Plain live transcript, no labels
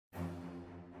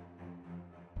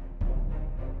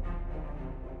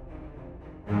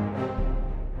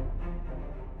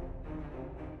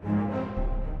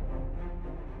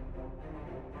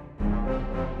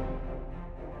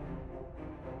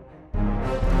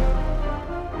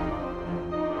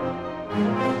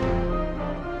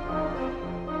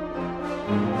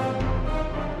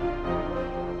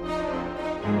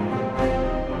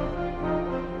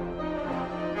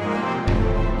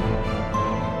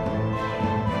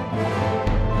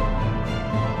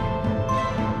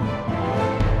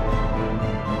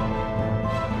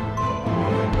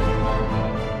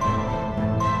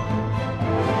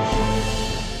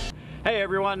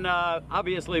everyone.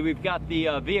 Obviously, we've got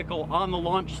the vehicle on the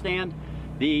launch stand.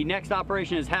 The next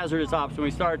operation is hazardous ops when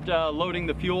we start loading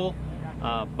the fuel,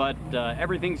 but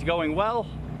everything's going well.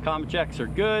 Comm checks are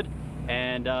good,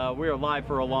 and we are live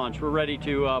for a launch. We're ready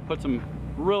to put some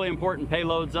really important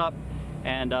payloads up,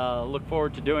 and look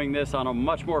forward to doing this on a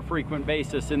much more frequent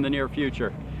basis in the near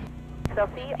future.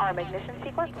 XLC, arm ignition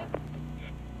sequence.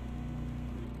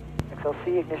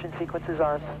 XLC, ignition sequence is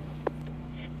armed.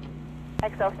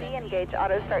 XLC, engage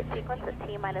auto start sequence at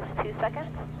T-minus 2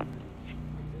 seconds.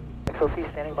 XLC,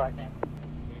 standing by.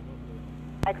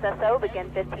 XSO, begin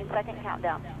 15-second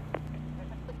countdown.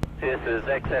 This is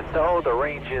XSO, the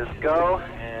range is go,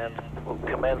 and we'll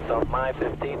commence on my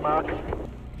 15 mark.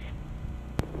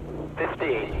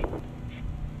 15.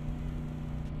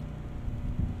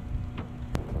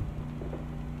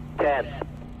 10.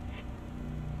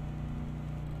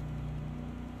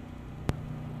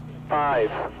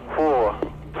 5, 4,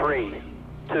 3,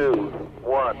 2,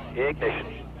 1, ignition.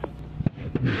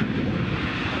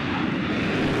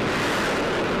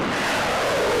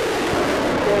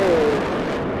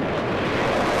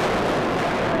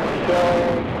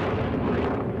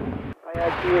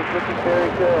 IIT is looking very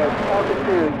good.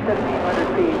 Altitude 1,700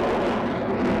 feet,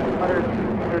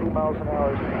 130 miles an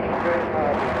hour. Very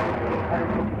high.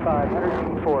 155,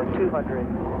 184,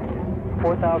 200,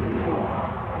 4,000 feet,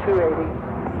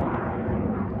 280.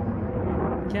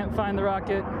 Can't find the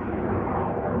rocket.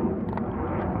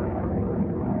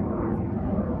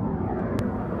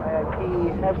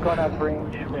 IIT has gone up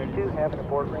range. They do have an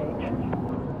abort range.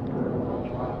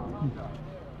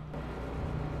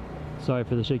 Sorry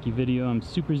for the shaky video. I'm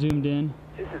super zoomed in.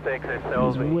 This is XSO.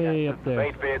 It's way up there. The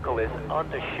main vehicle is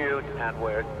undershoot, and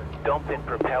we're dumping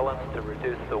propellants to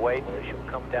reduce the weight, so she'll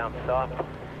come down soft.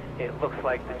 It looks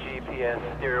like the GPS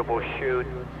steerable chute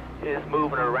is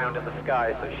moving around in the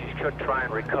sky, so she should try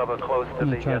and recover close to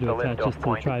the liftoff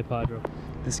point. Tripod.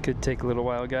 This could take a little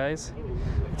while, guys.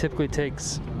 It typically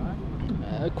takes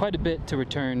quite a bit to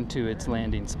return to its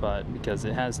landing spot because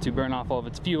it has to burn off all of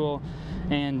its fuel,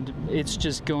 and it's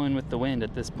just going with the wind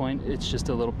at this point. It's just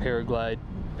a little paraglide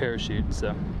parachute,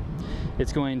 so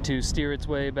it's going to steer its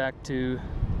way back to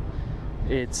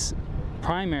its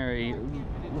primary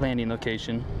landing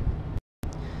location,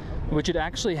 which it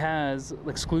actually has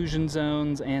exclusion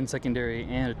zones and secondary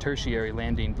and a tertiary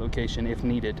landing location if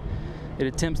needed. It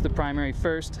attempts the primary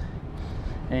first,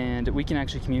 and we can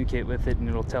actually communicate with it, and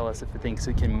it'll tell us if it thinks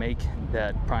it can make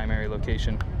that primary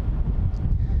location.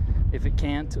 If it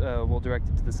can't, we'll direct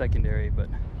it to the secondary, but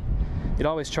it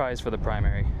always tries for the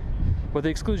primary. What the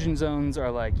exclusion zones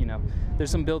are like, you know,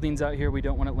 there's some buildings out here we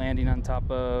don't want it landing on top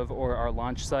of, or our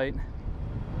launch site.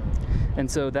 And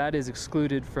so that is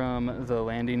excluded from the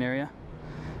landing area.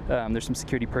 There's some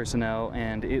security personnel,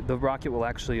 and the rocket will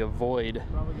actually avoid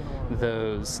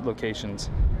those locations.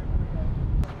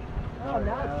 Oh,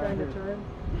 now it's trying to turn.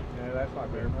 Yeah, that's not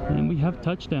very far. And we have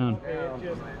touchdown.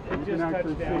 It just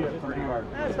touched down. Pretty hard.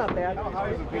 That's not bad.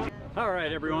 All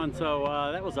right, everyone. So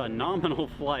that was a nominal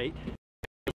flight.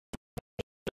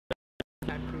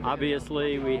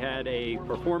 Obviously, we had a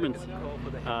performance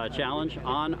challenge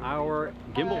on our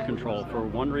gimbal control for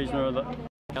one reason or the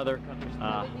other.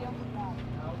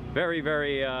 Very,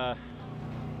 very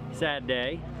sad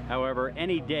day. However,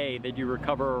 any day that you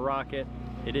recover a rocket,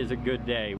 it is a good day.